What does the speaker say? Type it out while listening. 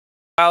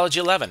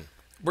Biology 11.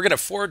 We're going to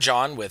forge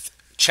on with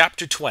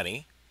Chapter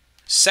 20,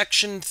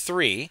 Section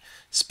 3,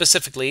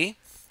 specifically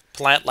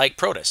plant-like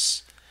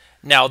protists.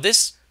 Now,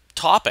 this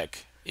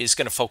topic is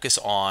going to focus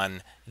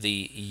on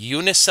the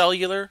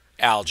unicellular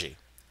algae,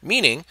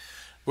 meaning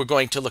we're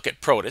going to look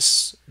at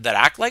protists that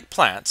act like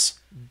plants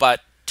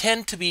but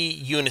tend to be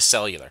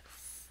unicellular.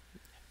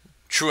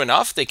 True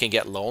enough, they can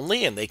get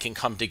lonely and they can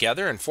come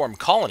together and form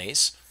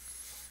colonies.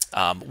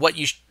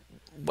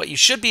 What you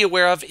should be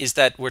aware of is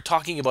that we're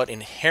talking about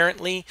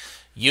inherently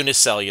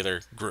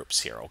unicellular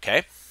groups here,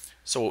 okay?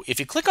 So if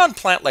you click on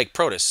plant-like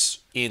protists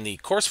in the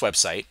course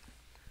website,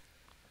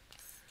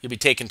 you'll be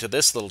taken to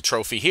this little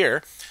trophy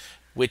here,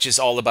 which is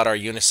all about our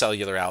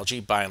unicellular algae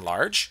by and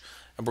large.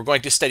 And we're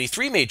going to study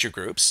three major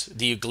groups: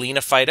 the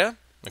Euglenophyta,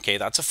 okay,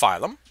 that's a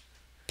phylum;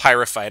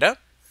 Pyrophyta,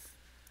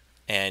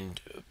 and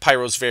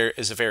pyro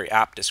is a very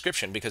apt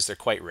description because they're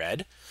quite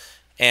red;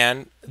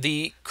 and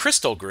the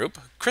crystal group,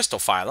 crystal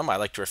phylum, I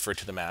like to refer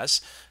to them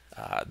as,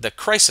 the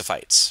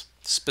chrysophytes,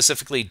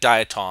 specifically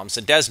diatoms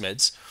and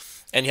desmids.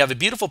 And you have a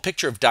beautiful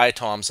picture of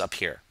diatoms up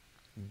here.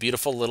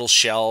 Beautiful little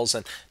shells,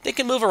 and they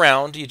can move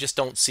around. You just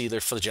don't see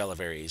their flagella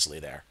very easily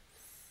there.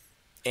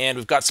 And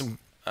we've got some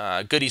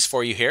goodies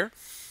for you here.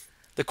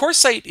 The course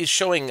site is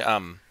showing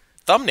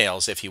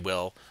thumbnails, if you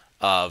will,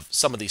 of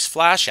some of these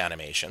flash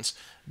animations.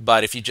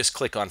 But if you just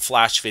click on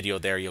flash video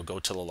there, you'll go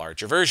to the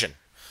larger version.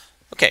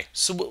 Okay,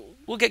 so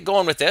we'll get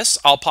going with this.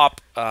 I'll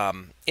pop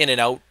in and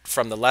out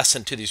from the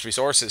lesson to these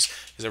resources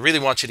because I really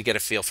want you to get a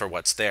feel for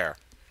what's there.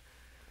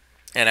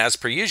 And as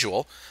per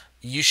usual,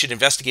 you should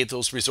investigate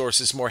those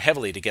resources more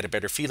heavily to get a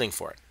better feeling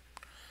for it.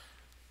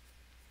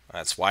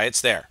 That's why it's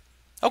there.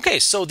 Okay,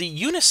 so the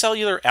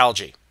unicellular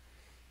algae.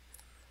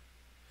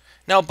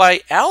 Now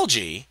by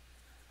algae,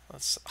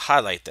 let's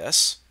highlight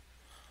this.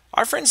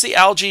 Our friends, the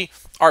algae,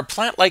 are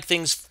plant-like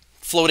things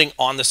floating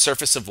on the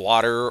surface of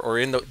water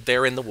or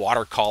they're in the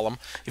water column.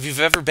 If you've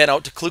ever been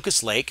out to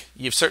Clucas Lake,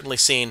 you've certainly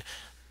seen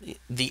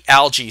the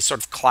algae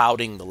sort of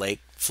clouding the lake,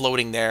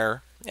 floating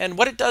there. And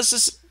what it does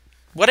is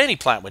what any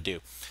plant would do: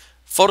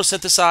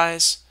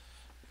 photosynthesize,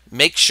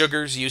 make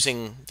sugars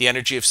using the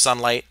energy of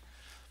sunlight.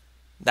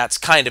 That's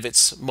kind of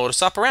its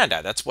modus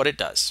operandi. That's what it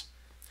does.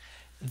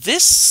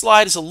 This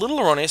slide is a little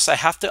erroneous. I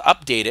have to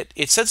update it.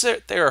 It says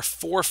that there are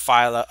 4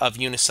 phyla of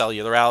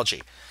unicellular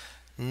algae.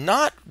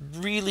 Not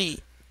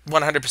really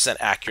 100%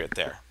 accurate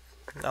there.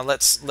 Now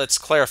let's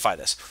clarify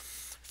this.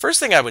 First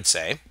thing I would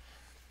say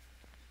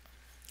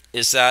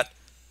is that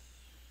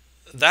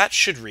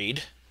should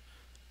read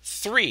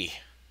 3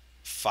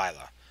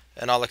 phyla,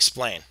 and I'll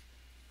explain.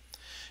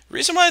 The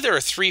reason why there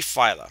are 3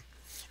 phyla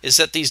is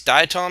that these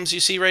diatoms you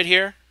see right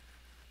here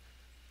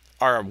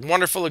are a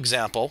wonderful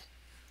example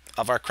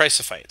of our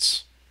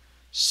chrysophytes.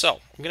 So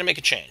I'm going to make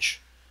a change.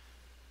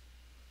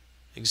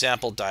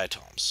 Example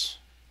diatoms.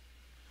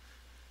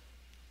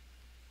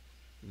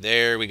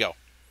 There we go.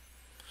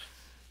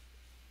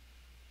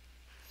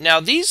 Now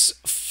these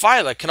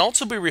phyla can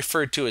also be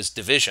referred to as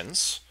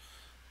divisions.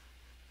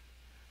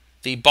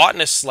 The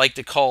botanists like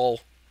to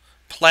call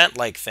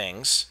plant-like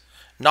things,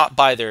 not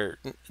by their,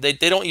 they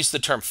don't use the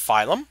term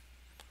phylum.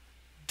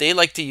 They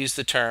like to use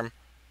the term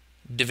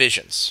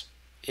divisions.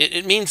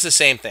 It means the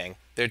same thing.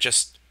 They're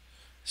just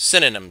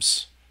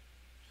synonyms.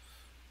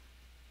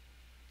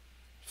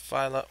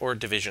 Phyla or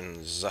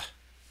divisions.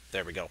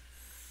 There we go.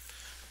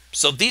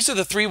 So these are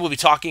the 3 we'll be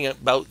talking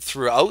about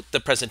throughout the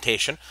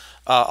presentation.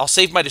 I'll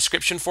save my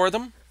description for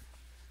them.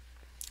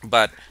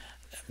 But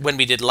when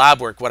we did lab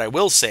work, what I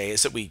will say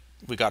is that we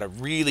got a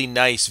really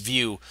nice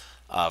view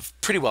of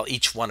pretty well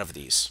each one of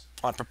these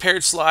on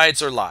prepared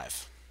slides or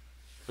live,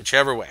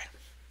 whichever way.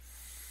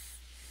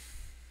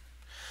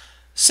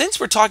 Since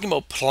we're talking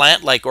about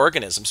plant-like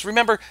organisms,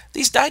 remember,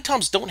 these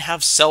diatoms don't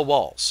have cell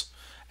walls,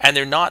 and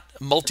they're not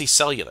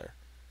multicellular.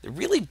 They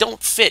really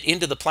don't fit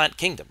into the plant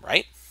kingdom,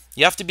 right?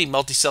 You have to be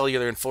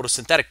multicellular and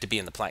photosynthetic to be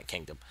in the plant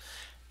kingdom.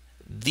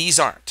 These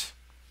aren't.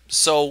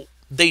 So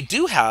they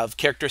do have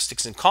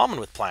characteristics in common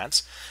with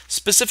plants.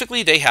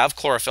 Specifically, they have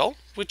chlorophyll,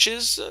 which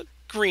is a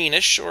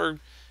greenish or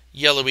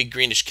yellowy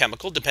greenish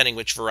chemical, depending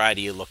which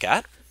variety you look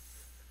at.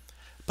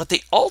 But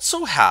they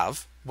also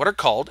have what are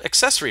called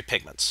accessory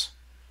pigments.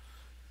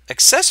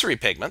 Accessory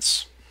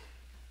pigments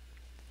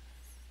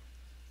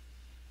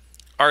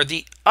are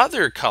the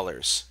other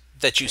colors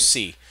that you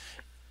see,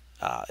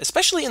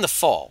 especially in the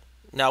fall.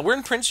 Now, we're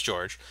in Prince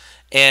George,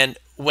 and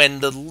when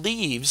the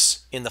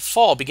leaves in the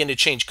fall begin to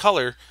change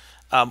color,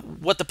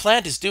 what the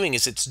plant is doing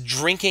is it's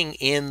drinking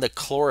in the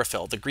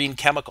chlorophyll, the green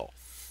chemical,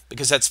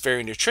 because that's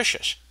very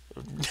nutritious.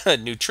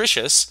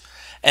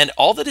 And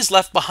all that is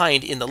left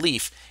behind in the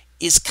leaf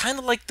is kind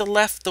of like the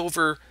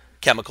leftover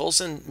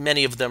chemicals, and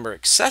many of them are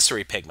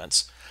accessory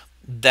pigments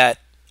that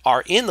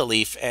are in the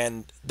leaf,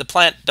 and the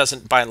plant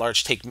doesn't by and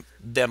large take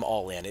them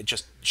all in. It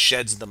just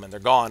sheds them and they're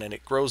gone, and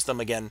it grows them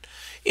again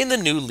in the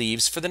new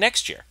leaves for the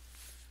next year.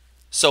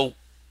 So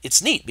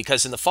it's neat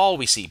because in the fall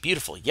we see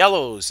beautiful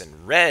yellows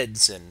and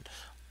reds and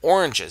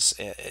oranges.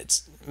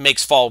 It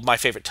makes fall my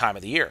favorite time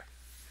of the year.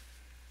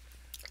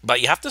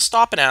 But you have to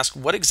stop and ask,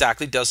 what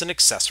exactly does an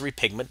accessory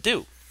pigment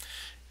do?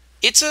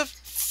 It's a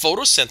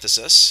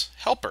photosynthesis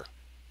helper.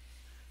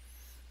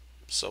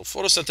 So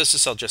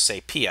photosynthesis, I'll just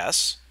say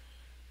PS.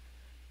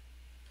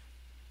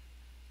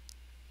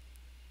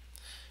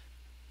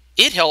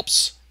 It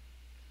helps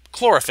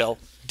chlorophyll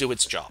do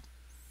its job.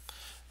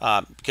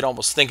 You can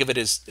almost think of it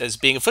as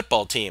being a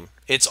football team.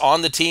 It's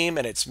on the team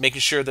and it's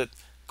making sure that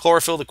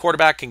chlorophyll, the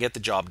quarterback, can get the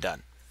job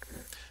done.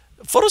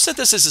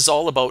 Photosynthesis is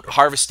all about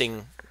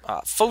harvesting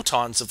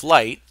photons of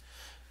light,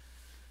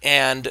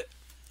 and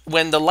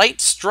when the light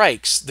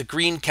strikes the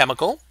green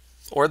chemical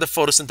or the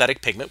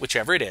photosynthetic pigment,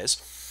 whichever it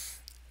is,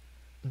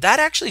 that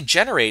actually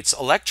generates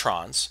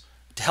electrons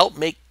to help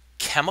make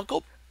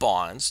chemical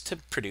bonds to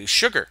produce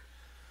sugar.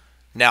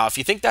 Now, if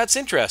you think that's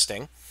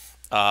interesting,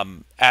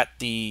 at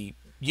the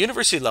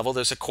university level,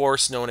 there's a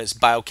course known as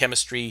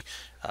biochemistry,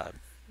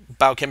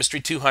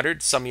 biochemistry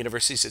 200. Some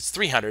universities it's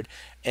 300,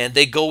 and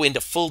they go into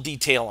full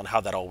detail on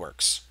how that all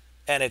works.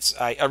 And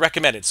I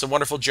recommend it. It's a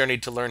wonderful journey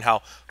to learn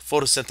how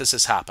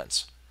photosynthesis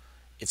happens.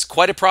 It's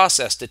quite a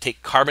process to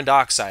take carbon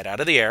dioxide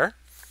out of the air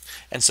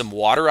and some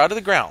water out of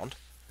the ground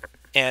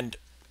and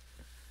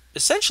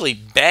essentially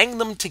bang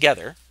them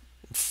together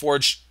and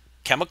forge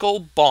chemical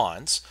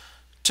bonds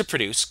to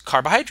produce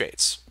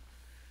carbohydrates.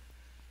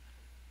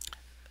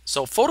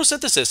 So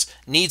photosynthesis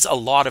needs a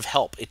lot of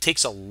help. It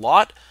takes a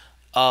lot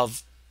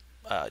of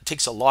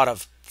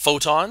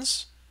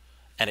photons,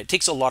 and it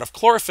takes a lot of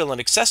chlorophyll and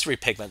accessory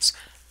pigments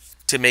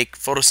to make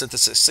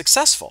photosynthesis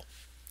successful.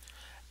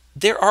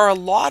 There are a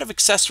lot of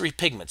accessory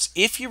pigments.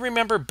 If you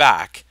remember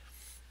back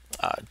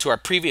to our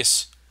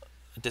previous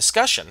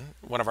discussion,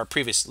 one of our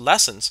previous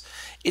lessons,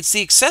 it's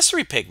the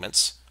accessory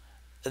pigments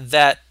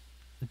that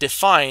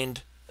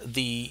defined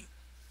the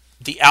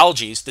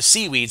algae, the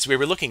seaweeds we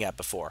were looking at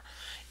before.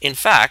 In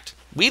fact,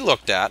 we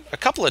looked at a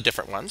couple of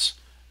different ones.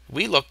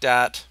 We looked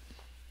at,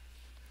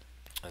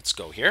 let's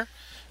go here,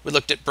 we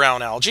looked at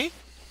brown algae.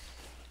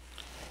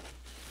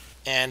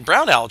 And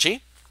brown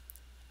algae,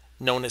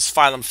 known as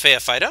phylum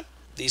Phaeophyta,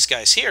 these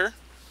guys here,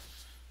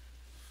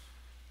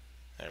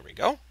 there we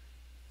go.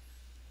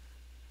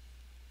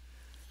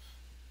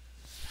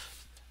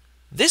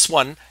 This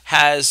one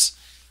has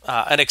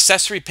an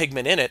accessory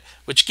pigment in it,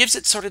 which gives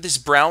it sort of this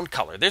brown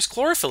color. There's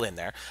chlorophyll in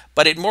there,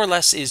 but it more or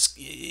less is,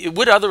 it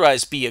would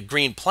otherwise be a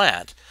green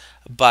plant,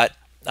 but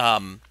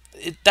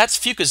that's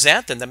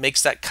fucoxanthin that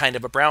makes that kind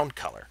of a brown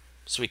color.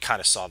 So we kind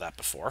of saw that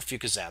before,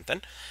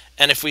 fucoxanthin.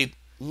 And if we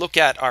look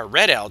at our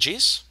red algae,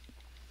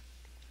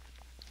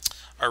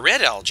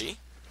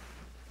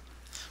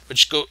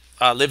 which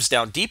lives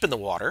down deep in the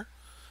water,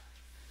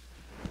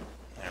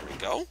 there we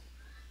go,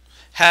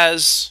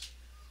 has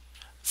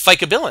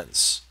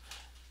phycobilins.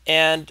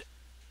 And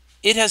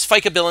it has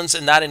phycobilins,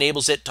 and that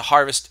enables it to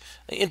harvest,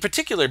 in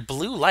particular,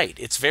 blue light.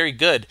 It's very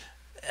good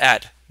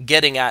at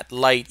getting at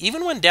light,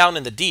 even when down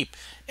in the deep,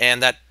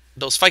 and that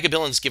those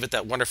phycobilins give it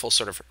that wonderful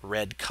sort of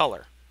red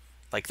color,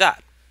 like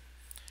that.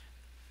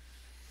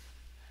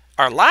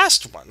 Our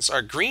last ones,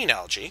 our green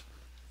algae,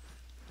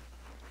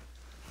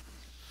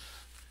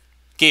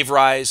 gave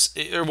rise,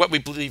 or what we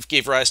believe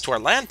gave rise to our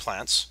land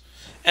plants.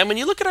 And when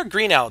you look at our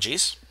green algae,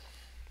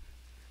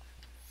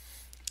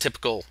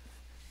 typical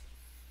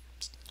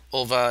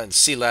ulva and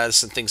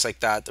coeles and things like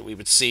that that we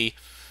would see.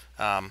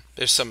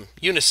 There's some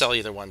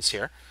unicellular ones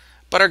here.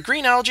 But our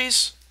green algae,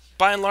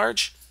 by and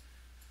large,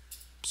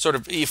 sort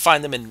of you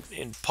find them in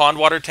pond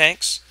water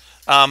tanks.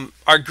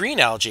 Our green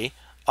algae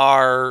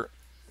are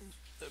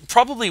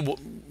probably,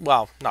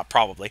 well, not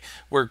probably,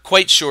 we're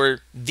quite sure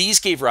these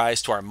gave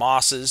rise to our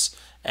mosses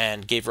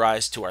and gave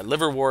rise to our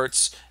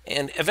liverworts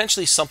and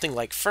eventually something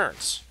like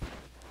ferns.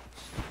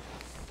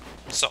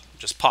 So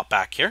just pop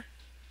back here.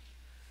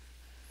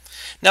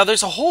 Now,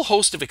 there's a whole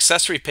host of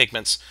accessory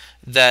pigments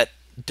that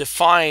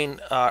define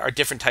our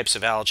different types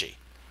of algae.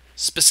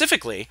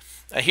 Specifically,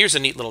 here's a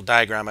neat little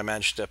diagram I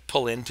managed to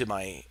pull into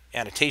my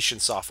annotation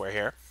software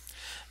here.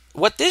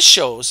 What this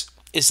shows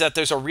is that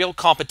there's a real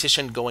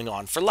competition going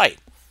on for light.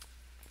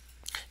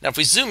 Now, if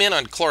we zoom in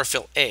on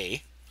chlorophyll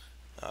A,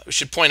 we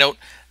should point out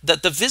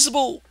that the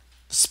visible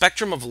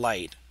spectrum of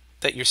light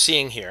that you're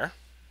seeing here,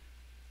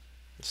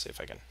 let's see if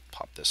I can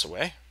pop this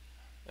away.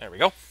 There we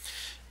go.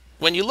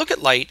 When you look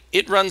at light,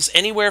 it runs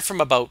anywhere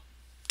from about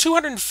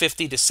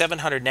 250 to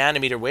 700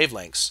 nanometer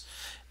wavelengths.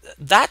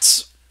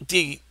 That's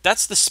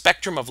the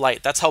spectrum of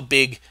light. That's how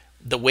big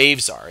the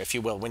waves are, if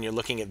you will, when you're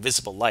looking at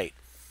visible light.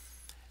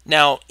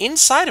 Now,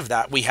 inside of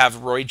that, we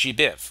have Roy G.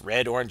 Biv,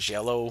 red, orange,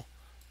 yellow,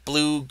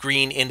 blue,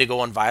 green,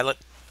 indigo, and violet.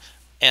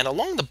 And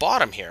along the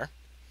bottom here,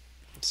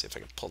 let's see if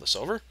I can pull this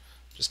over.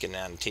 Just get an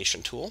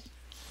annotation tool.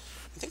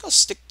 I think I'll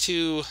stick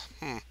to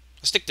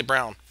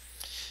brown.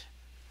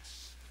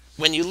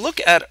 When you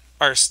look at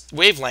our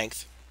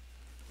wavelength,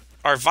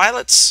 our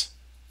violets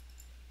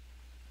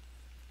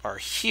are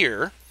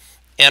here,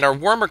 and our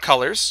warmer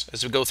colors,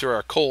 as we go through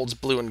our colds,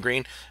 blue and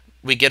green,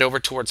 we get over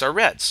towards our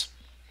reds.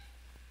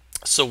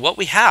 So what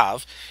we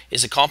have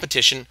is a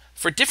competition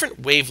for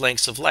different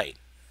wavelengths of light.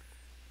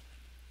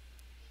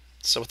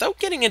 So without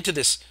getting into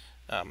this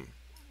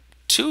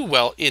too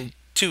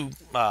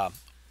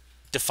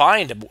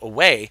defined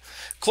away.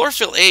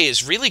 Chlorophyll A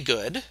is really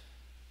good.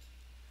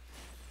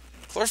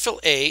 Chlorophyll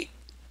A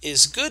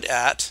is good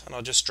at, and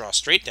I'll just draw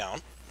straight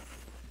down,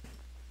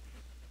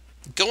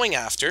 going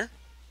after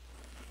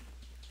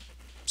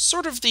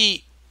sort of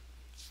the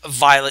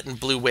violet and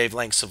blue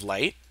wavelengths of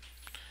light.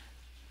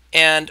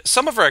 And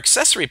some of our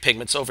accessory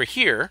pigments over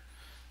here,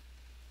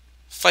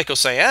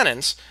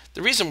 phycocyanins,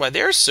 the reason why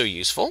they're so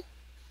useful.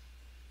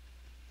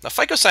 Now,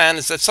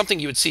 phycocyanins, that's something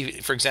you would see,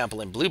 for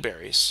example, in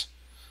blueberries,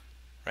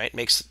 right?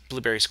 Makes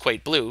blueberries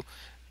quite blue.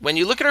 When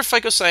you look at our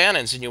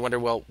phycocyanins and you wonder,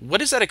 well,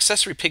 what is that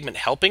accessory pigment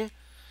helping?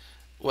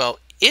 Well,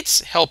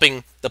 it's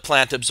helping the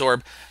plant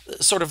absorb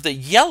sort of the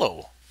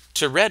yellow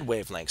to red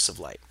wavelengths of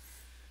light.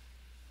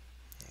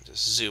 I'll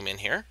just zoom in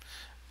here.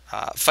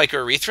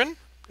 Phycoerythrin,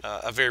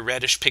 a very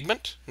reddish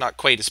pigment, not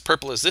quite as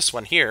purple as this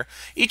one here.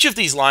 Each of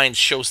these lines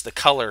shows the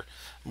color,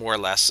 more or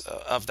less,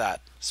 of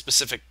that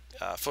specific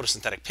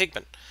photosynthetic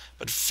pigment.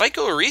 But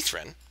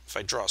phycoerythrin, if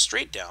I draw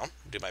straight down,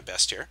 do my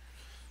best here,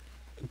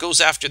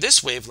 goes after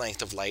this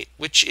wavelength of light,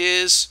 which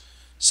is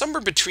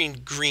somewhere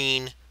between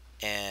green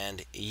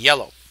and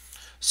yellow.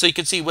 So you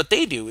can see what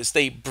they do is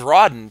they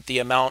broaden the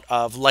amount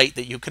of light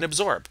that you can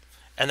absorb,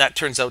 and that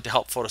turns out to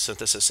help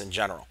photosynthesis in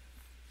general,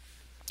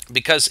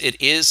 because it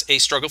is a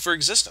struggle for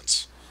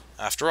existence,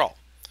 after all.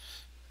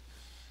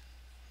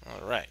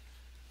 All right.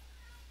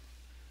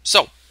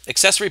 So,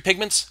 accessory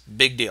pigments,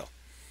 big deal.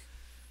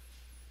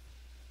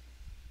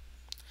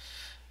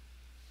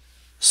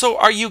 So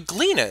our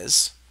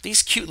euglenas,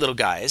 these cute little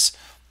guys,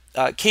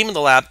 came in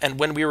the lab, and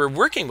when we were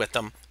working with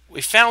them,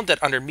 we found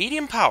that under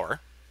medium power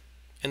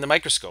in the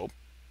microscope,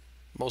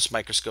 most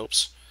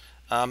microscopes,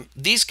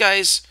 these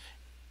guys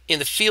in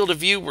the field of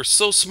view were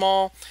so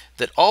small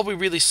that all we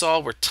really saw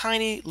were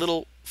tiny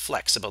little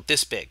flecks about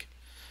this big.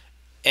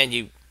 And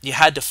you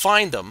had to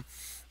find them,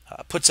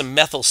 put some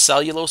methyl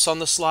cellulose on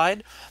the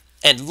slide,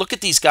 and look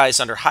at these guys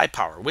under high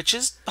power, which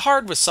is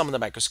hard with some of the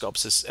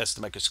microscopes as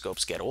the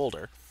microscopes get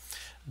older.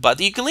 But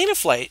the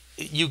euglenophytes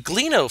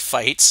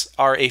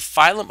are a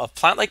phylum of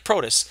plant-like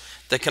protists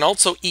that can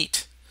also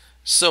eat.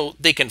 So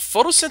they can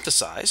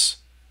photosynthesize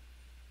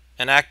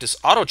and act as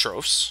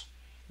autotrophs,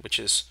 which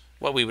is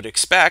what we would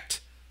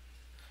expect.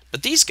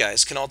 But these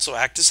guys can also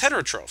act as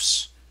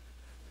heterotrophs.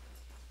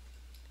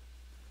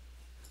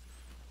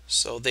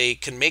 So they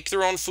can make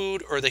their own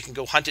food, or they can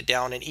go hunt it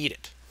down and eat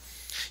it.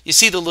 You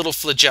see the little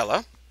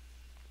flagella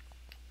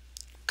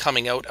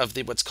coming out of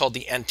what's called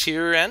the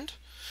anterior end.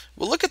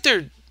 We'll look at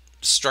their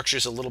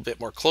structures a little bit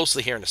more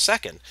closely here in a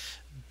second,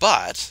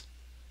 but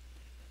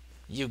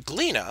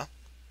euglena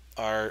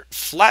are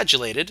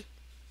flagellated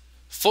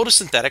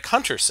photosynthetic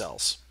hunter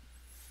cells,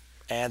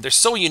 and they're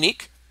so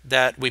unique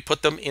that we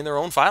put them in their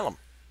own phylum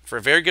for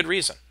a very good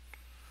reason.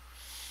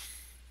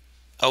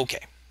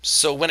 Okay,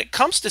 so when it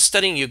comes to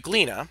studying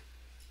euglena,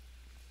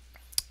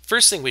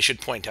 first thing we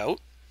should point out,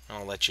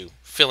 I'll let you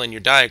fill in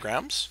your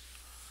diagrams,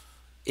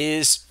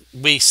 is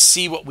we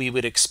see what we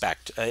would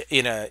expect.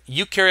 In a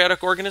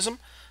eukaryotic organism,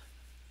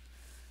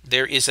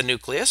 there is a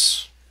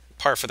nucleus,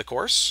 par for the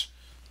course.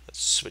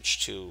 Let's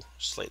switch to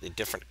slightly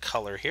different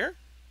color here.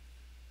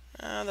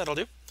 That'll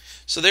do.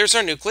 So there's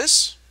our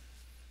nucleus,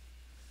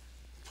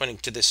 pointing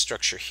to this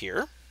structure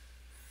here.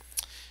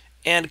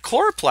 And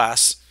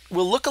chloroplasts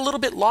will look a little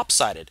bit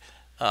lopsided,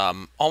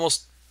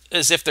 almost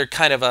as if they're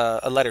kind of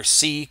a letter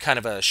C, kind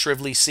of a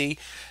shrivelly C.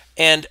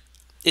 And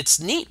it's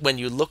neat when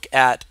you look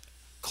at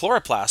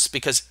chloroplasts,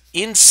 because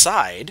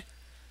inside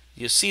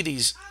you see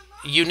these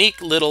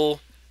unique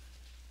little,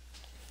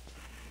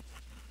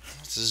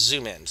 let's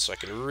zoom in so I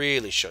can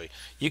really show you.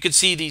 You can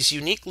see these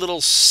unique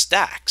little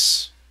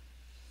stacks.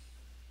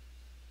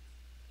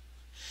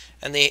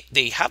 And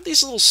they have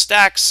these little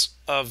stacks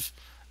of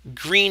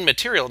green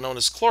material known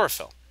as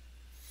chlorophyll.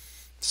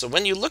 So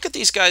when you look at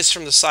these guys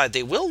from the side,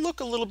 they will look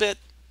a little bit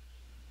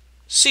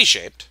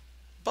C-shaped,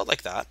 about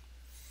like that.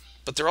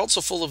 But they're also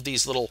full of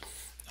these little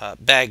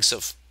bags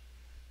of,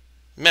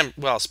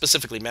 well,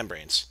 specifically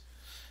membranes.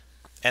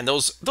 And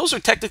those are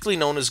technically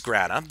known as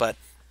grana, but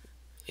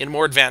in a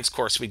more advanced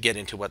course, we get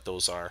into what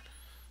those are.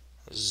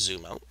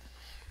 Zoom out.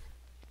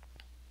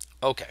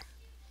 Okay.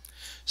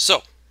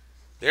 So,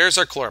 there's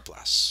our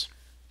chloroplasts.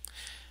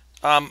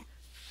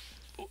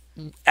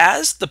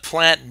 As the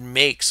plant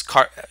makes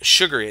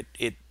sugar,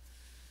 it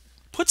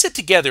puts it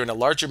together in a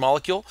larger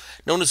molecule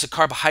known as a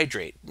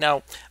carbohydrate.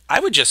 Now, I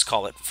would just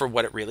call it for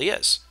what it really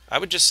is. I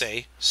would just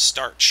say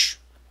starch.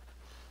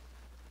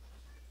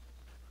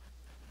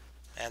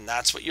 And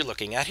that's what you're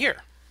looking at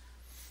here.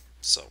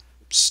 So,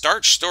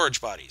 starch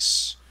storage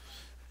bodies.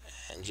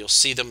 And you'll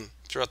see them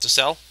throughout the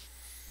cell.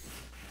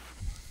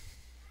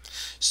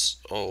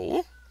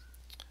 So,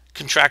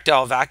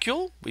 contractile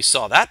vacuole, we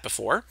saw that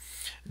before.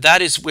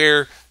 That is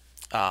where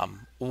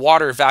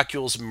water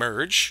vacuoles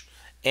merge,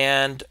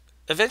 and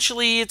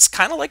eventually it's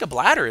kind of like a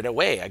bladder in a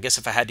way, I guess,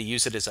 if I had to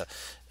use it as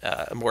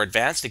a more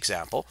advanced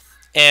example.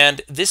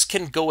 And this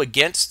can go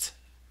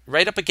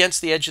right up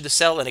against the edge of the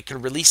cell, and it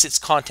can release its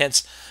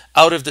contents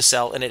out of the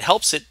cell, and it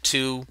helps it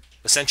to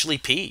essentially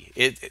pee.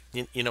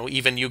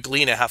 Even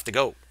euglena have to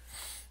go.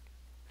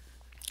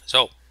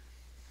 So,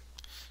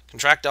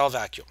 contractile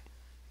vacuole.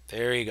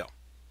 There you go.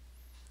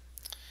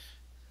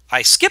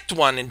 I skipped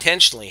one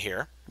intentionally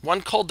here,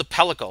 one called the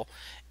pellicle.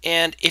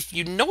 And if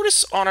you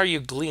notice on our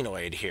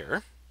euglenoid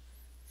here,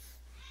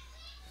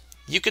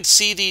 you could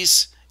see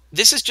these.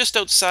 This is just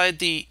outside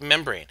the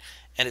membrane,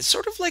 and it's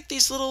sort of like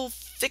these little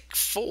thick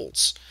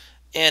folds.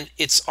 And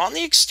it's on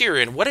the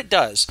exterior, and what it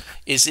does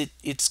is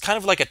it's kind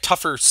of like a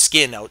tougher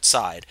skin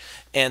outside.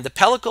 And the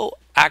pellicle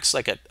acts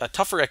like a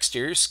tougher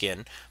exterior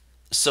skin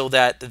so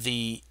that that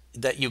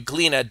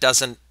euglena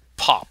doesn't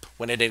pop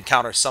when it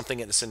encounters something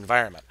in its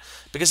environment.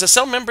 Because the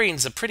cell membrane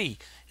is it's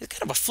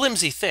kind of a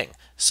flimsy thing.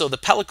 So the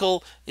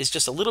pellicle is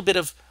just a little bit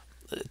of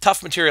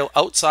tough material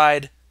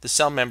outside the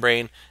cell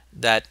membrane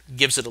that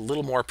gives it a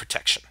little more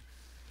protection.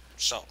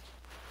 So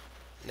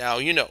now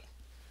you know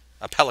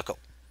a pellicle.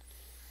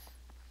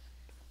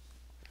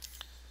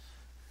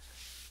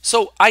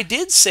 So I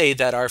did say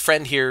that our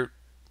friend here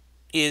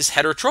is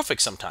heterotrophic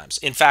sometimes.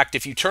 In fact,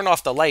 if you turn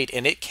off the light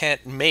and it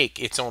can't make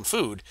its own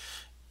food,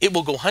 it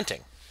will go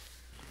hunting.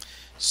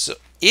 So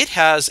it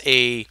has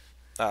a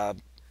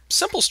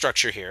simple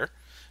structure here,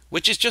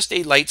 which is just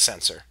a light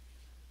sensor.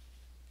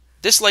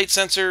 This light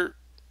sensor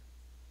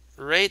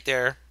right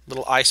there,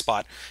 little eye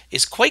spot,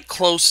 is quite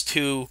close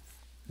to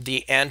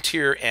the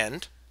anterior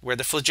end where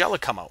the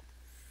flagella come out.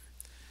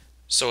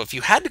 So if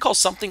you had to call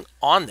something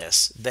on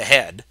this the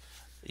head,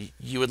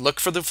 you would look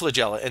for the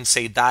flagella and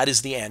say that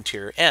is the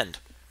anterior end.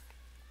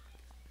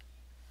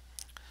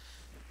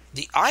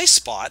 The eye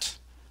spot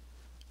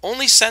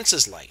only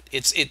senses light.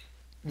 It's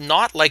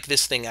not like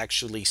this thing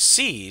actually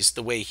sees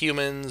the way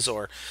humans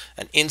or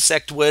an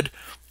insect would.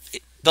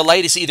 The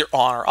light is either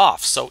on or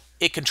off, so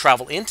it can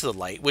travel into the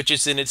light, which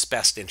is in its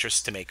best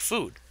interest to make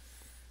food.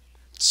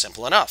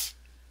 Simple enough.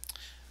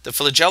 The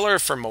flagella are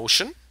for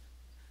motion,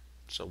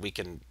 so we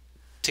can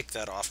tick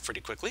that off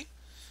pretty quickly.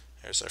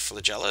 There's our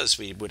flagella, as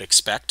we would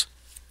expect.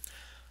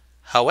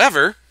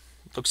 However,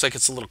 looks like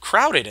it's a little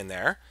crowded in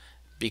there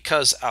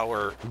because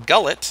our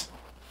gullet,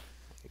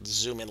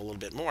 zoom in a little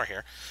bit more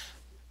here,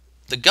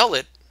 the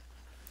gullet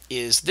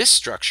is this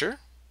structure,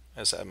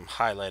 as I'm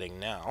highlighting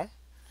now,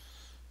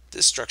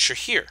 this structure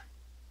here.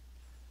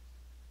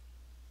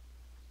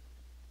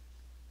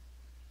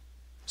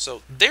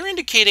 So they're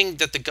indicating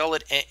that the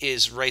gullet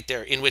is right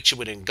there in which it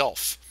would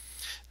engulf.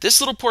 This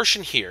little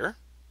portion here,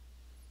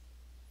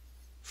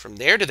 from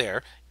there to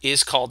there,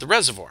 is called the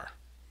reservoir.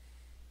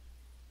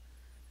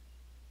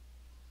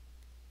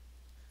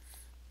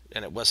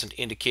 And it wasn't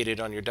indicated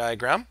on your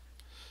diagram.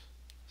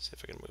 See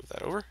if I can move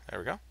that over. There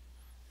we go.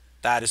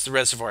 That is the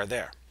reservoir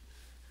there.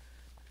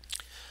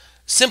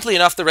 Simply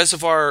enough, the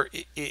reservoir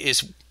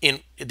is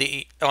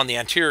on the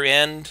anterior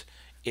end.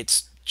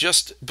 It's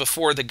just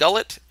before the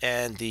gullet,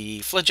 and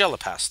the flagella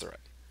pass through it.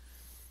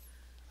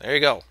 There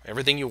you go.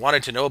 Everything you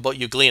wanted to know about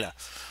euglena.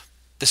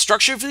 The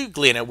structure of the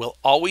euglena will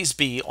always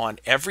be on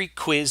every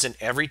quiz and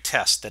every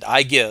test that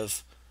I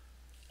give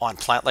on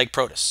plant-like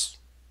protists.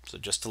 So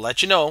just to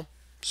let you know,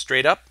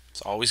 straight up,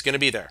 it's always going to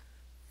be there.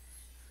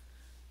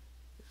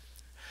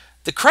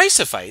 The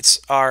chrysophytes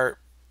are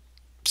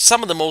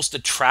some of the most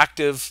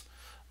attractive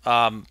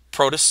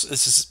protists.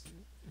 This is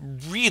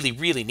really,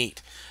 really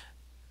neat.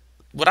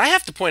 What I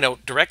have to point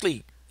out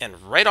directly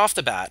and right off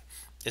the bat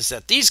is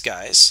that these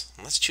guys,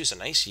 let's choose a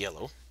nice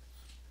yellow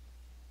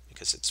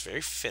because it's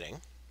very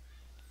fitting.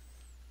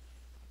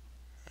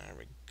 There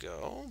we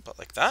go, about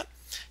like that.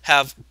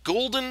 Have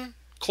golden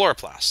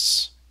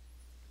chloroplasts,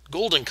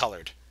 golden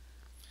colored.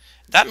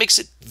 That makes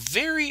it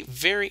very,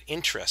 very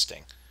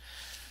interesting.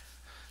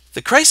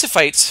 The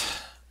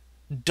chrysophytes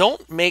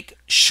don't make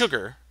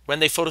sugar when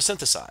they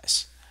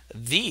photosynthesize.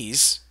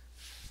 These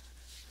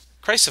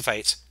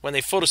chrysophytes, when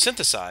they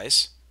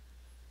photosynthesize,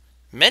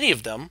 many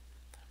of them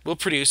will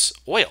produce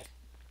oil.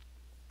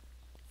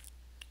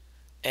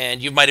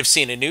 And you might have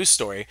seen a news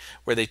story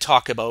where they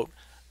talk about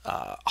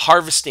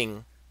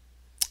harvesting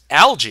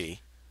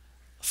algae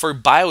for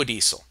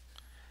biodiesel.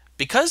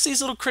 Because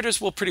these little critters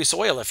will produce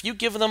oil, if you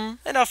give them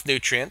enough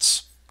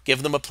nutrients,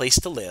 give them a place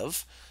to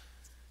live,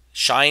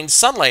 shine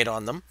sunlight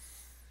on them,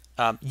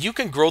 you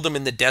can grow them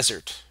in the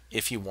desert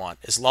if you want,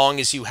 as long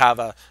as you have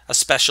a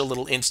special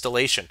little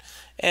installation.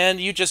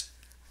 And you just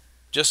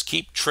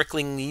keep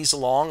trickling these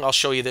along. I'll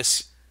show you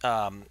this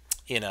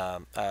in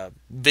a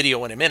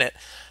video in a minute.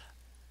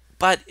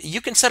 But you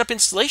can set up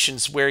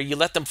installations where you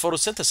let them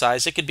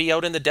photosynthesize. It could be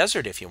out in the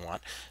desert if you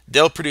want.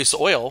 They'll produce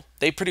oil.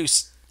 They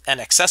produce an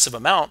excessive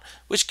amount,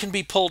 which can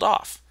be pulled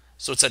off.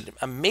 So it's an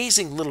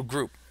amazing little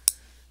group.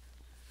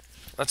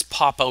 Let's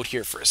pop out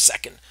here for a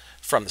second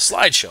from the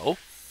slideshow.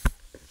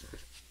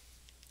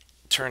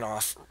 Turn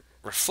off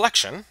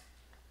reflection.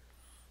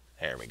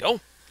 There we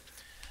go.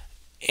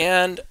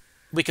 And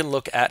we can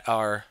look at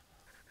our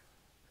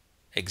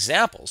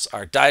examples,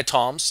 our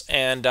diatoms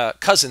and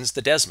cousins,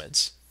 the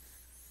desmids.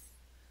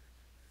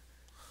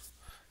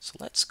 So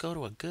let's go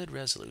to a good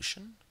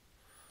resolution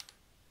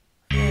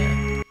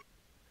and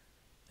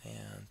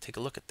take a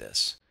look at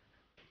this.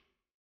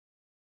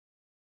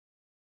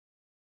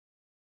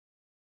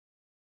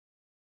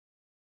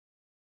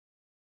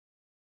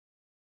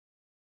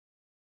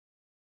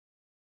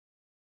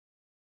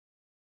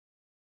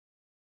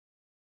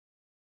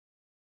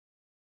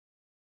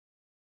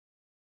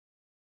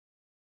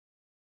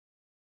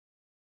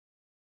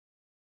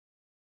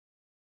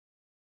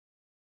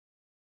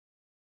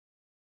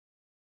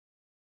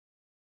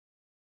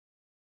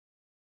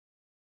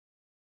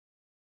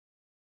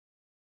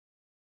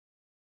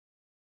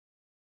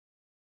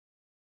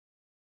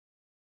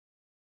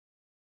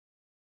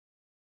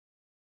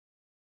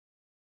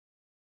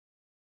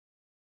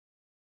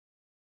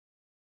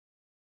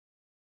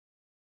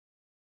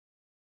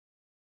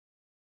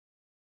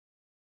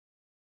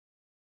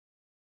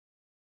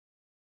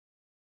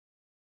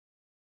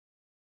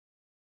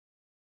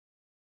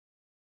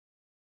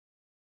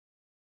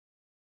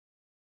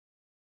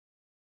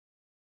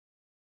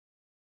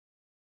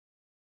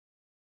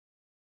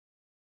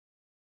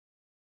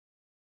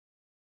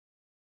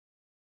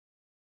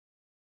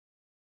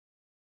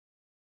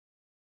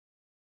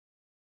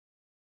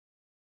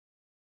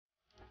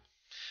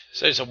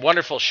 So there's a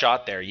wonderful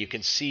shot there. You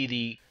can see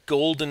the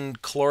golden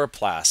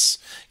chloroplasts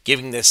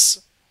giving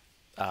this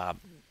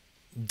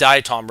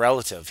diatom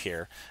relative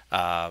here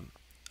a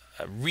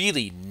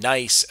really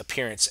nice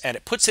appearance, and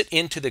it puts it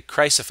into the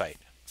chrysophyte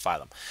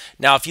phylum.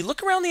 Now, if you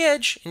look around the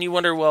edge and you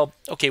wonder, well,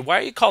 okay, why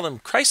are you calling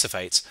them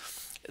chrysophytes?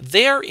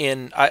 They're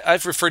in,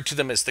 I've referred to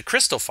them as the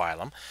crystal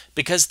phylum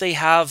because they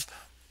have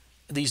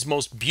these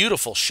most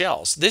beautiful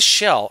shells. This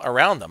shell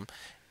around them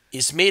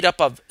is made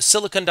up of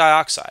silicon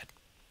dioxide.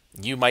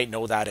 You might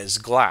know that as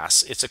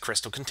glass. It's a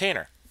crystal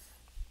container.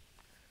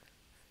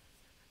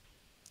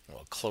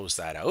 We'll close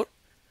that out.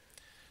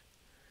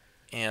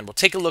 And we'll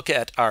take a look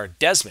at our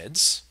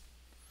desmids.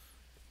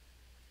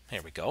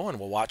 There we go, and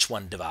we'll watch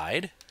one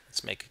divide.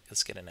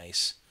 Let's get a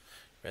nice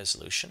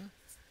resolution.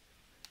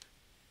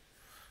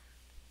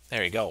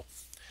 There you go.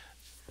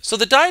 So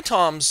the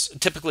diatoms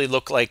typically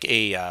look like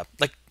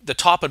like the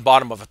top and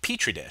bottom of a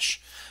petri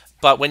dish,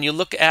 but when you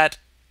look at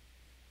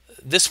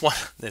this one,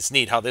 it's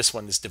neat how this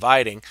one is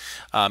dividing.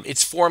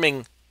 It's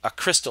forming a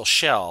crystal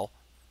shell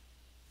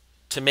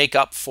to make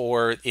up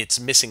for its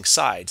missing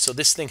side. So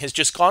this thing has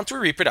just gone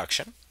through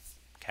reproduction,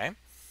 okay,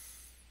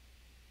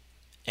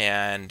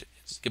 and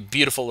it's a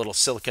beautiful little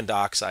silicon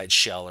dioxide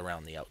shell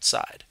around the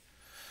outside.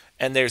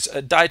 And there's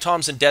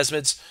diatoms and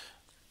desmids.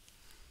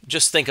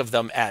 Just think of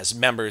them as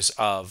members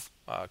of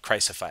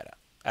Chrysophyta.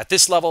 At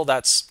this level,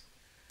 that's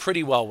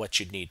pretty well what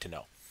you'd need to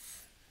know.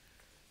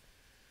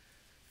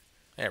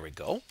 There we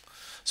go.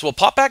 So we'll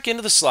pop back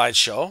into the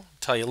slideshow,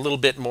 tell you a little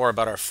bit more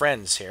about our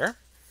friends here.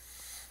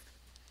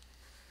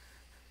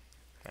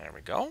 There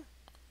we go.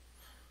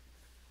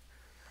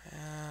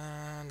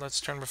 And let's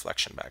turn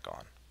reflection back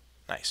on.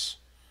 Nice.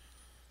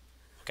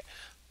 Okay.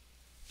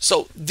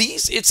 So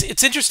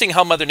it's interesting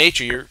how Mother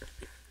Nature,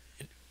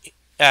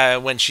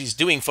 when she's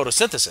doing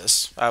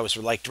photosynthesis, I always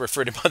like to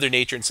refer to Mother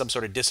Nature in some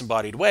sort of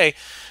disembodied way,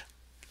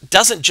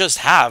 doesn't just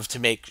have to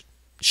make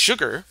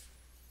sugar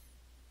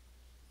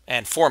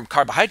and form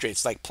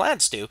carbohydrates like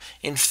plants do.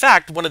 In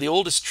fact, one of the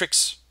oldest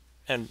tricks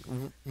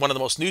and one of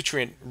the most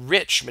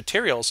nutrient-rich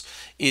materials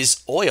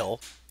is oil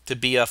to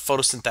be a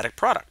photosynthetic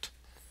product.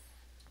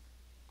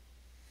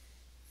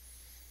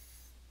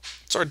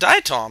 So our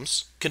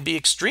diatoms can be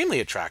extremely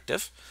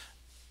attractive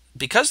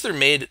because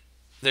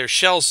their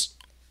shells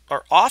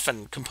are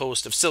often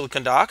composed of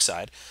silicon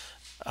dioxide.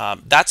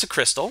 That's a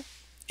crystal,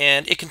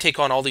 and it can take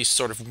on all these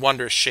sort of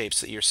wondrous shapes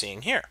that you're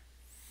seeing here.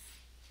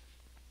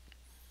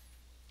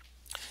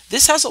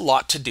 This has a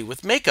lot to do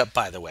with makeup,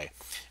 by the way.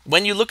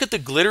 When you look at the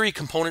glittery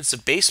components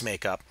of base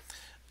makeup,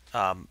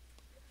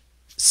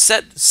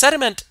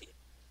 sediment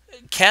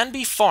can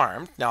be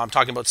farmed. Now I'm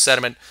talking about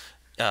sediment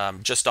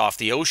just off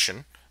the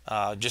ocean,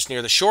 just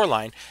near the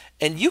shoreline,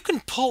 and you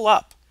can pull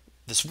up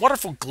this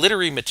wonderful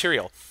glittery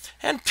material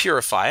and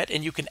purify it,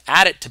 and you can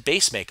add it to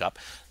base makeup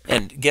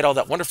and get all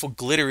that wonderful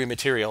glittery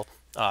material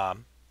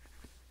on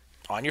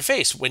your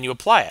face when you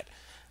apply it.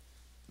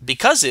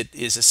 Because it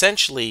is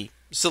essentially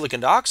silicon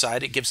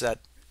dioxide, it gives that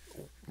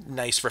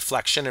nice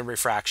reflection and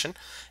refraction.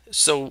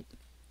 So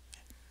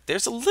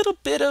there's a little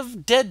bit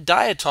of dead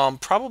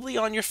diatom probably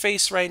on your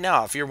face right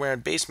now if you're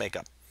wearing base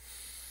makeup.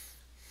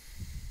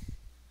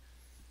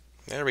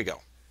 There we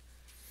go.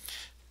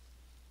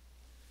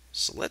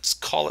 So let's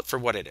call it for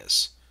what it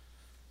is.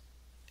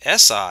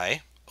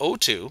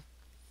 SiO2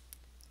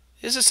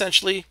 is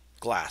essentially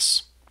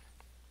glass.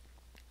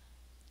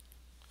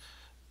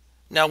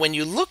 Now when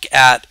you look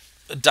at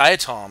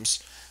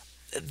diatoms,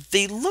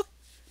 they look,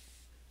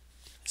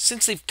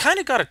 since they've kind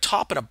of got a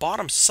top and a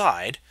bottom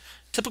side,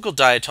 typical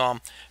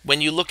diatom,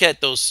 when you look at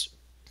those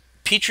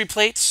Petri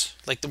plates,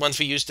 like the ones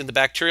we used in the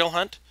bacterial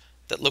hunt,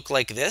 that look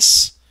like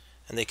this,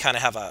 and they kind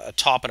of have a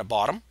top and a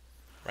bottom,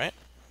 right?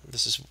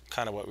 This is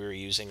kind of what we were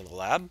using in the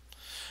lab.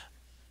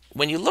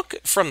 When you look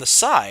from the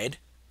side,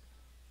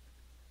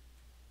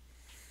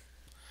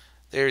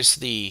 there's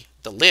the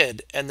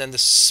lid, and then the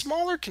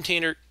smaller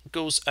container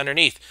goes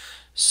underneath.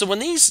 So when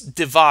these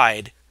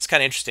divide, it's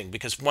kind of interesting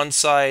because one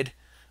side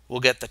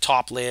will get the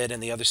top lid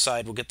and the other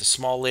side will get the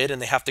small lid,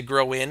 and they have to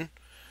grow in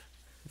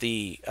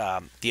the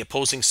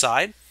opposing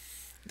side.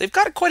 They've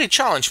got quite a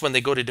challenge when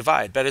they go to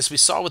divide, but as we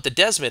saw with the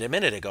desmid a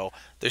minute ago,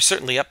 they're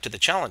certainly up to the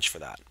challenge for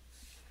that.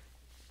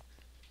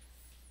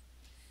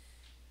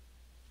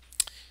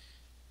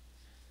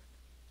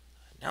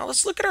 Now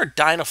let's look at our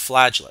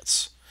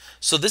dinoflagellates.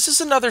 So this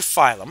is another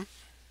phylum.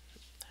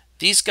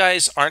 These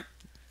guys aren't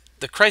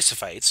the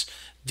chrysophytes.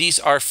 These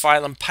are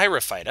phylum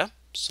Pyrophyta.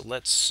 So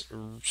let's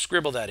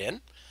scribble that in.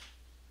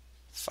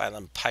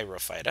 Phylum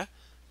Pyrophyta.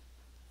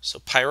 So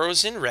pyro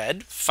is in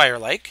red,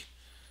 fire-like.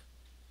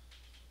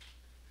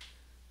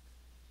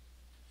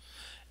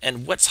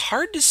 And what's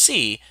hard to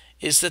see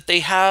is that they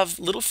have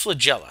little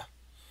flagella.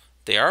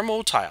 They are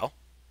motile,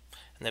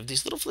 and they have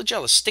these little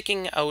flagella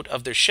sticking out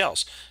of their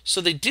shells.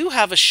 So they do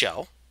have a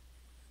shell,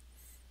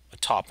 a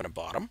top and a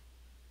bottom.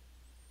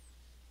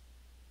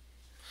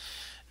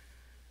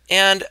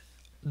 And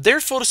they're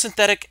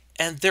photosynthetic,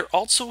 and they're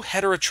also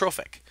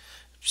heterotrophic.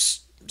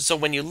 So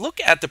when you look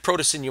at the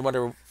protists and you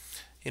wonder,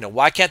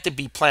 why can't they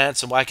be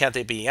plants and why can't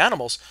they be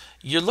animals?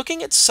 You're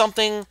looking at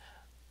something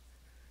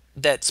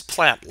that's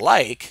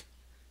plant-like,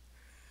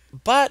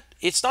 but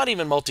it's not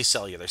even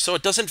multicellular, so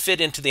it doesn't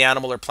fit into the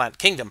animal or plant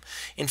kingdom.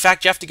 In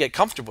fact, you have to get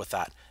comfortable with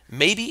that.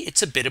 Maybe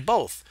it's a bit of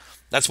both.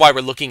 That's why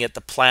we're looking at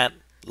the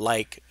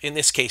plant-like, in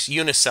this case,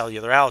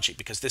 unicellular algae,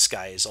 because this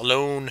guy is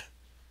alone,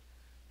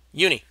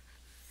 uni.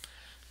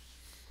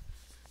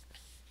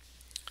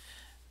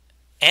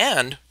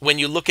 And when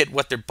you look at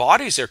what their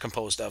bodies are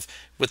composed of,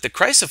 with the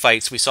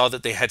chrysophytes, we saw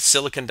that they had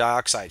silicon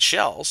dioxide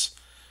shells.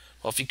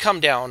 Well, if you come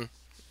down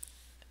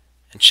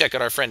and check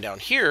out our friend down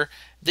here,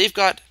 they've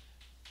got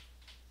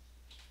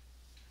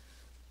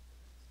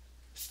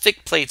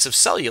thick plates of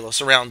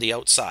cellulose around the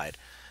outside.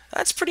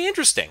 That's pretty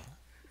interesting.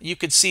 You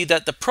could see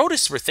that the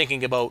protists were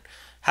thinking about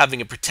having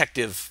a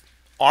protective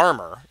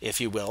armor, if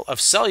you will, of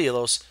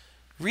cellulose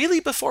really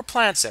before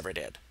plants ever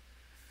did.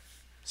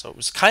 So it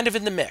was kind of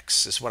in the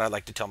mix, is what I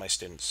like to tell my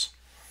students.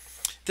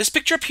 This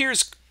picture up here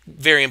is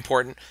very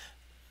important.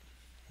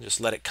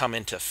 Just let it come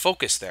into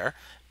focus there,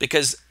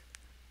 because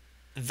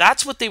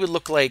that's what they would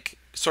look like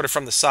sort of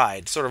from the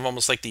side, sort of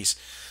almost like these,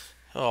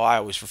 oh, I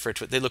always refer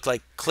to it, they look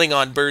like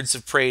Klingon birds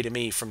of prey to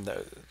me from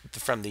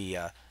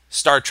the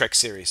Star Trek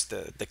series,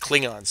 the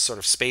Klingons sort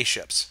of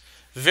spaceships.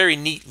 Very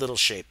neat little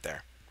shape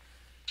there.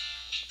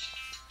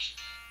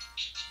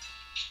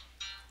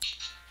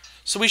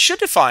 So we should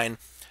define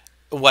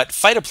what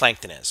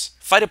phytoplankton is.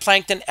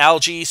 Phytoplankton,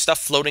 algae, stuff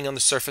floating on the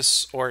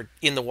surface or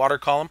in the water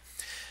column.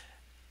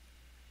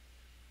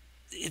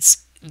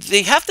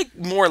 They have to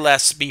more or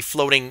less be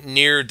floating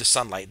near the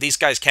sunlight. These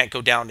guys can't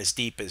go down as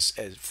deep as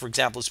for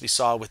example, as we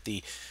saw with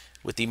the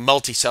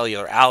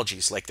multicellular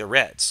algae like the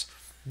reds.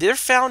 They're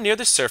found near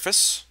the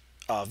surface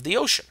of the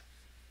ocean.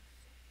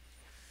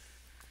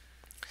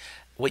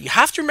 What you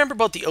have to remember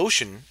about the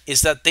ocean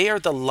is that they are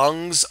the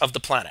lungs of the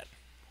planet.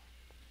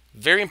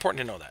 Very important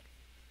to know that.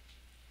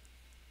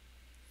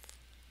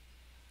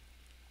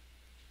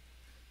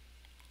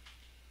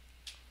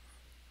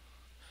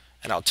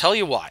 And I'll tell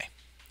you why.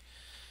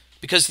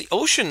 Because the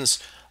oceans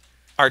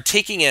are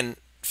taking in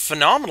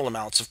phenomenal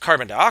amounts of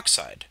carbon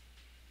dioxide.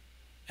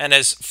 And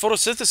as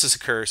photosynthesis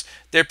occurs,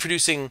 they're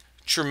producing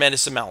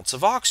tremendous amounts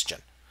of oxygen.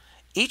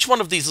 Each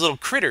one of these little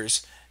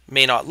critters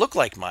may not look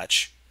like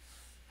much.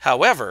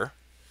 However,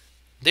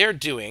 they're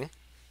doing,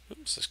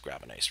 oops, let's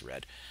grab a nice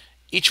red.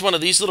 Each one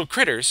of these little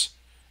critters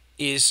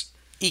is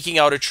eking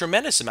out a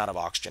tremendous amount of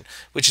oxygen,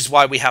 which is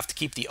why we have to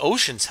keep the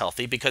oceans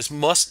healthy, because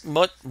much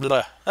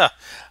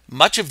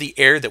of the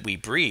air that we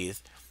breathe,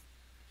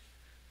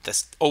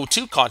 this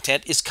O2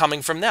 content is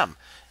coming from them.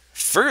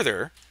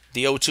 Further,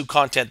 the O2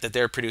 content that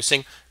they're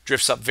producing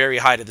drifts up very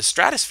high to the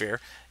stratosphere,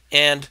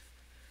 and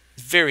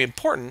very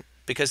important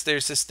because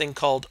there's this thing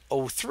called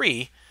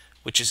O3,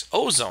 which is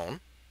ozone,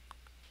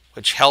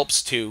 which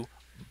helps to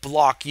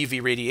block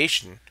UV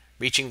radiation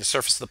reaching the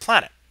surface of the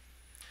planet.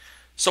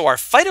 So our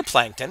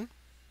phytoplankton,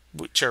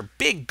 which are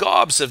big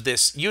gobs of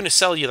this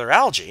unicellular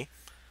algae,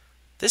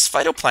 this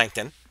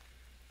phytoplankton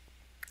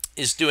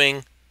is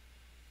doing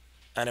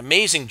an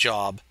amazing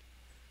job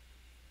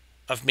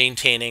of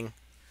maintaining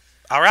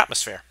our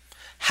atmosphere.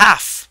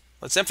 Half,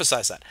 let's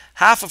emphasize that,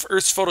 half of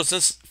Earth's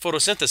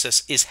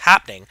photosynthesis is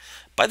happening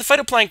by the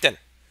phytoplankton.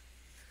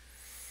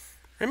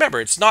 Remember,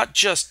 it's not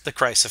just the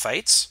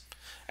chrysophytes,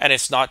 and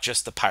it's not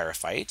just the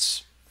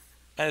pyrophytes,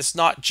 and it's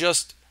not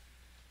just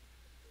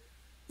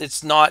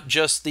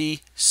the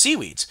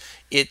seaweeds.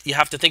 You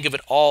have to think of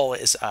it all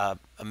as a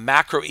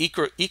macro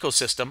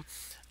ecosystem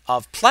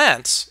of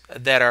plants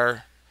that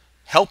are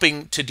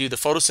helping to do the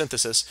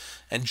photosynthesis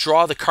and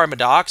draw the carbon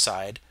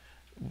dioxide,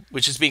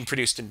 which is being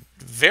produced in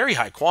very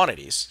high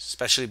quantities,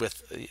 especially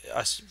with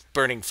us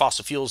burning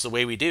fossil fuels the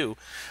way we do.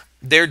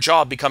 Their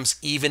job becomes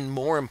even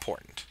more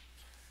important.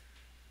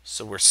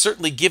 So we're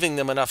certainly giving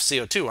them enough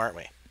CO2, aren't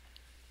we?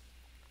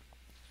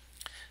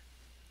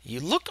 You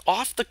look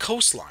off the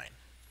coastline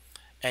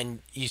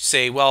and you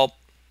say, well,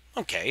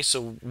 okay,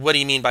 so what do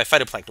you mean by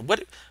phytoplankton?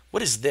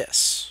 What is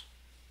this?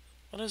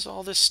 What is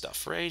all this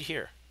stuff right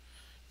here?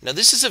 Now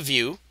this is a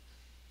view,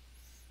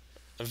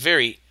 a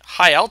very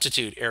high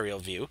altitude aerial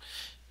view,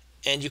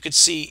 and you could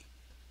see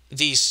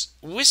these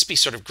wispy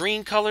sort of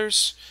green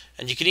colors,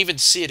 and you can even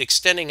see it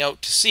extending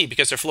out to sea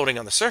because they're floating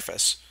on the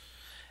surface.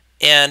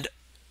 And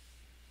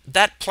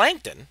that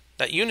plankton,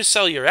 that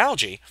unicellular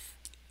algae,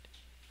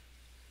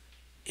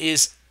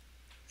 is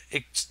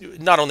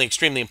not only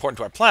extremely important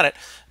to our planet,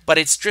 but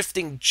it's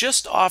drifting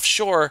just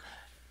offshore,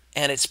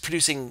 and it's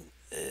producing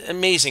an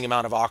amazing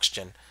amount of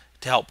oxygen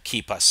to help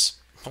keep us.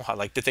 Well, I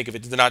like to think of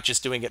it, they're not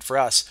just doing it for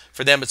us.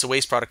 For them, it's a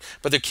waste product,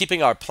 but they're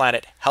keeping our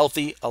planet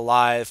healthy,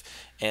 alive,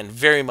 and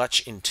very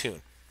much in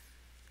tune.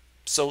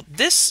 So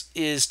this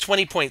is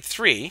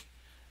 20.3,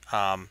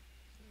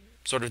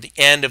 sort of the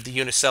end of the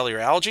unicellular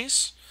algae.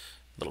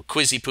 Little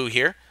quizzy poo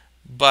here,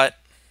 but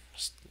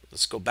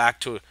let's go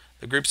back to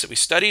the groups that we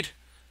studied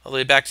all the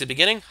way back to the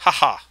beginning.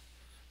 Haha,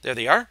 there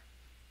they are.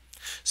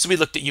 So we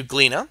looked at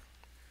Euglena,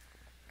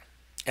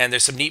 and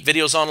there's some neat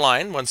videos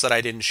online, ones that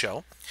I didn't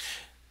show.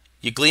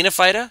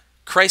 Euglenophyta,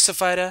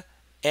 Chrysophyta,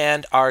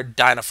 and are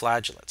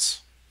dinoflagellates.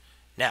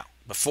 Now,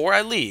 before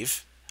I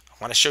leave, I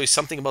want to show you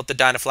something about the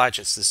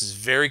dinoflagellates. This is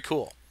very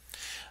cool.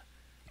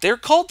 They're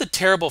called the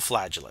terrible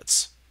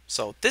flagellates.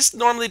 So this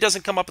normally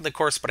doesn't come up in the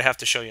course, but I have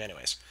to show you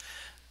anyways.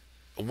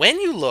 When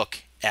you look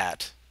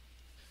at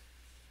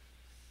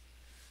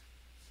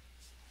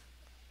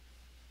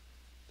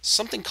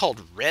something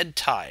called red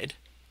tide,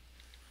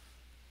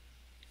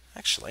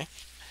 actually,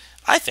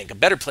 I think a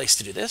better place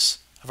to do this,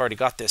 I've already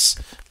got this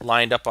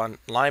lined up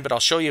online, but I'll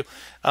show you.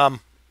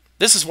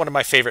 This is one of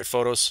my favorite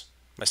photos.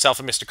 Myself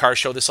and Mr. Carr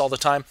show this all the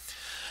time.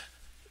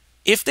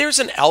 If there's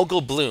an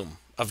algal bloom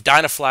of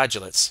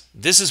dinoflagellates,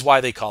 this is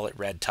why they call it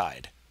red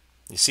tide.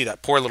 You see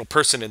that poor little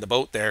person in the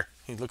boat there.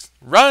 He looks,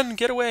 run,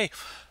 get away.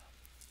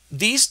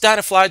 These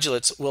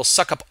dinoflagellates will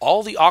suck up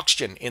all the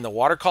oxygen in the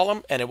water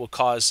column, and it will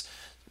cause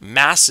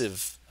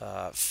massive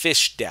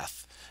fish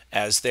death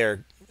as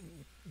their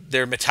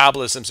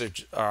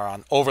metabolisms are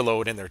on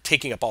overload and they're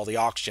taking up all the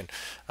oxygen.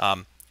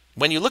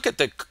 When you look at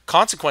the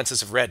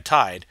consequences of red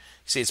tide,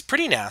 you see it's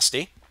pretty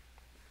nasty.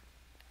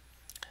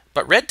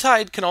 But red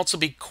tide can also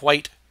be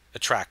quite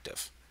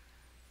attractive.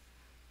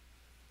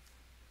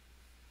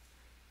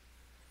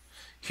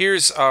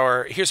 Here's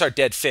our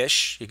dead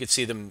fish. You can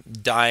see them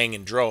dying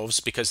in droves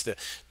because the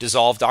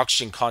dissolved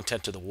oxygen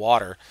content of the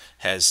water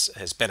has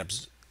been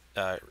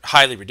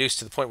highly reduced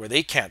to the point where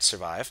they can't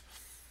survive.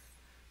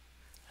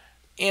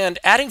 And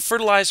adding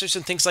fertilizers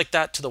and things like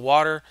that to the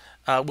water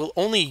will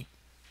only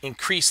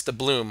increase the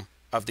bloom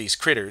of these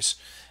critters.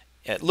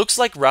 It looks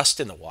like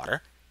rust in the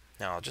water.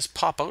 Now I'll just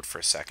pop out for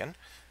a second.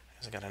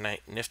 I got a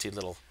nifty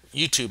little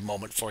YouTube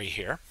moment for you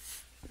here.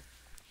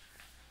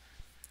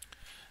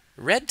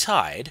 Red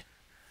tide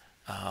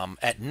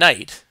at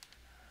night,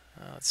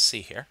 let's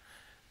see here,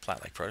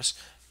 Plantlike Protists,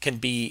 can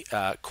be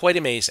quite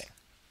amazing.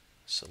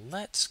 So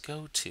let's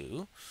go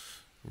to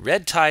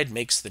red tide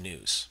makes the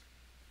news.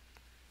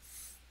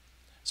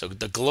 So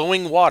the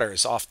glowing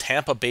waters off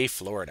Tampa Bay,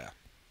 Florida.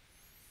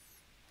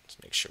 Let's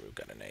make sure we've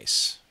got a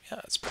nice, yeah,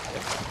 that's pretty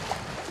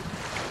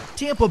good.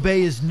 Tampa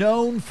Bay is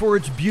known for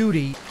its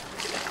beauty,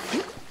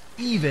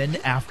 even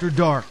after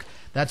dark.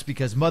 That's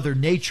because Mother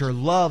Nature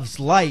loves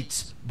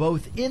lights,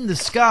 both in the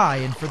sky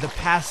and for the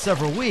past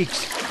several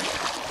weeks,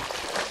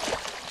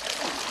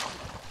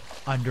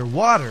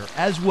 underwater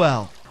as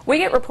well. We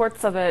get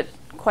reports of it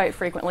quite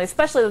frequently,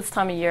 especially this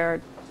time of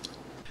year.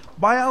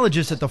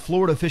 Biologists at the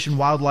Florida Fish and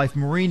Wildlife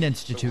Marine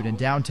Institute in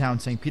downtown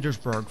St.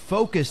 Petersburg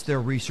focus their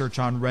research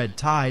on red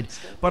tide,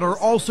 but are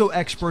also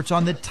experts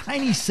on the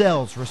tiny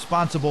cells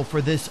responsible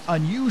for this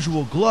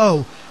unusual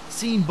glow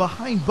seen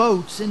behind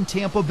boats in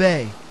Tampa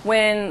Bay.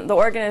 When the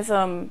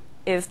organism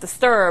is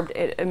disturbed,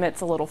 it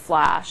emits a little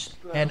flash.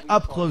 An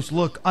up-close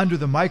look under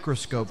the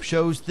microscope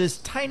shows this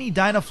tiny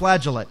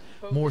dinoflagellate,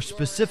 more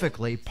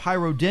specifically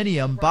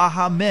Pyrodinium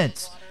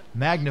bahaments,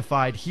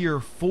 magnified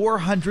here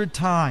 400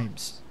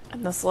 times.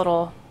 And this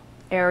little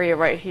area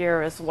right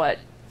here is what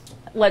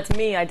lets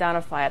me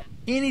identify it.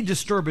 Any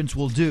disturbance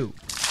will do.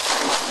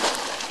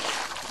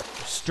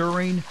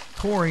 Stirring,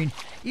 pouring,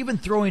 even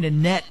throwing a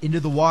net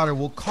into the water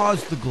will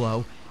cause the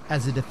glow.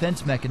 As a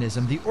defense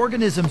mechanism, the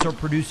organisms are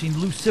producing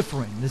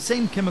luciferin, the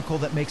same chemical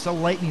that makes a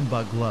lightning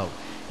bug glow.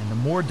 And the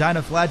more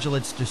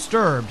dinoflagellates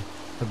disturbed,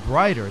 the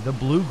brighter the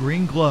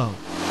blue-green glow.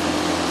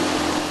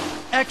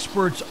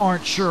 Experts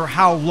aren't sure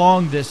how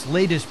long this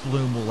latest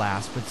bloom will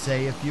last, but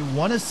say if you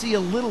want to see a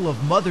little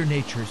of Mother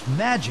Nature's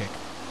magic,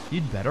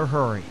 you'd better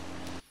hurry.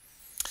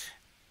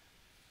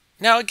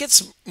 Now it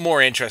gets more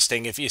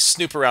interesting if you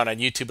snoop around on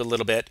YouTube a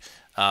little bit.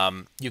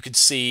 You could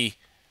see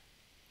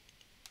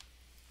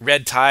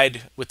red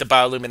tide with the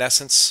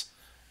bioluminescence.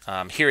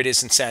 Here it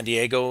is in San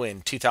Diego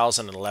in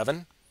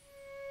 2011.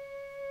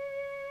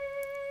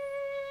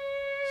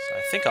 So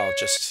I think I'll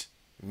just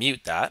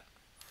mute that.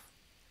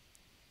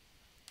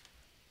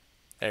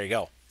 There you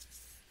go.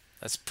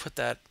 Let's put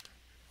that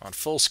on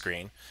full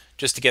screen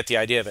just to get the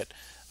idea of it.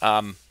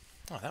 Oh,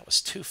 that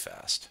was too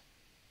fast.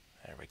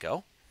 There we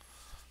go.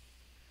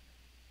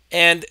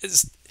 And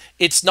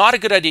it's not a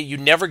good idea. You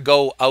never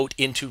go out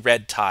into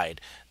red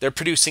tide. They're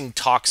producing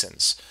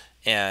toxins.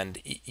 And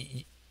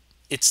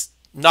it's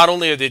not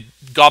only are they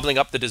gobbling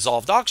up the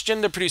dissolved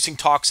oxygen, they're producing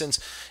toxins.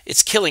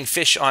 It's killing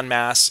fish en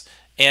masse.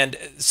 And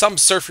some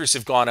surfers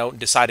have gone out and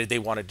decided they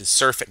wanted to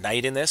surf at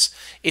night in this.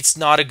 It's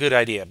not a good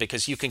idea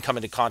because you can come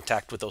into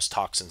contact with those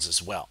toxins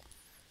as well.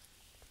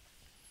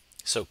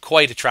 So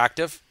quite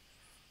attractive.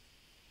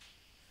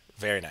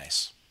 Very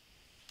nice.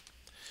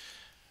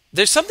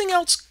 There's something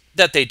else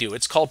that they do.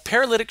 It's called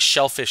paralytic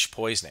shellfish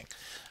poisoning.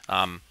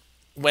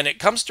 When it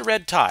comes to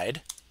red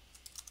tide,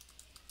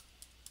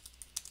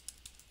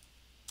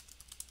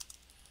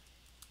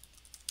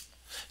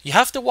 you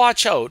have to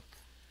watch out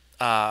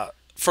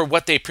for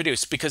what they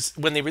produce, because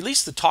when they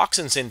release the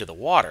toxins into the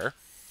water,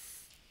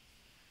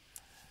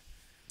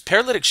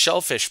 paralytic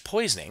shellfish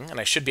poisoning, and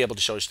I should be able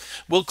to show you,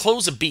 will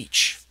close a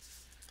beach.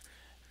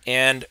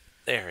 And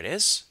there it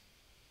is.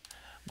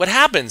 What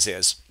happens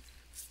is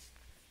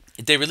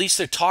they release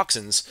their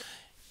toxins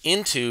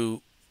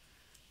into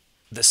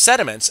the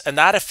sediments, and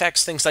that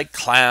affects things like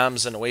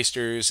clams and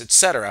oysters,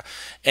 etc.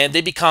 And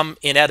they become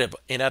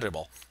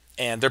inedible,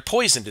 and they're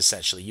poisoned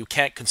essentially. You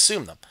can't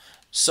consume them.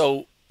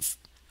 So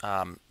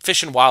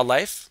Fish and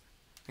Wildlife,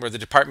 or the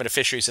Department of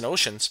Fisheries and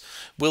Oceans,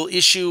 will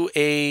issue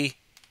a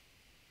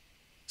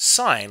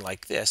sign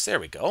like this. There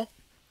we go.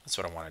 That's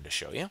what I wanted to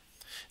show you.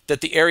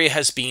 That the area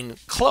has been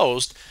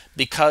closed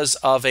because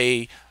of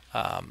a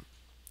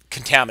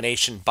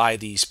contamination by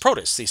these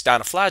protists, these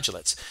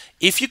dinoflagellates.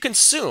 If you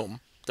consume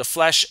the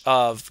flesh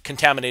of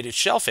contaminated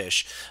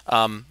shellfish,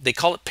 they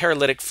call it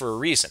paralytic for a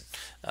reason.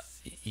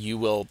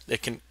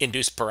 It can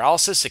induce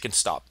paralysis, it can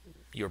stop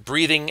your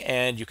breathing,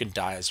 and you can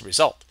die as a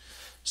result.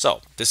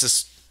 So this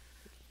is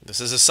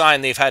a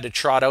sign they've had to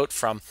trot out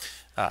from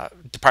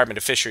Department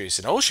of Fisheries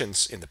and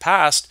Oceans in the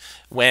past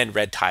when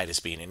red tide has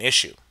been an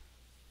issue.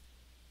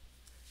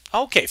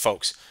 Okay,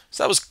 folks,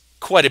 so that was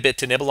quite a bit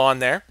to nibble on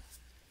there.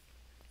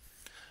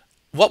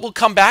 What we'll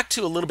come back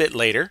to a little bit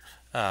later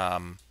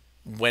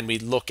when we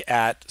look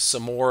at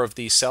some more of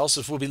these cells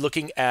is we'll be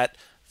looking at a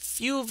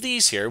few of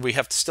these here. We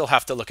still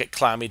have to look at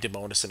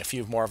Chlamydomonas and a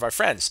few more of our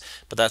friends,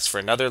 but that's for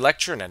another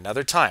lecture and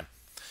another time.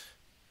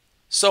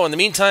 So in the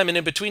meantime and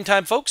in between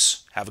time,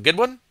 folks, have a good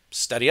one,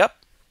 study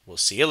up, we'll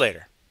see you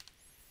later.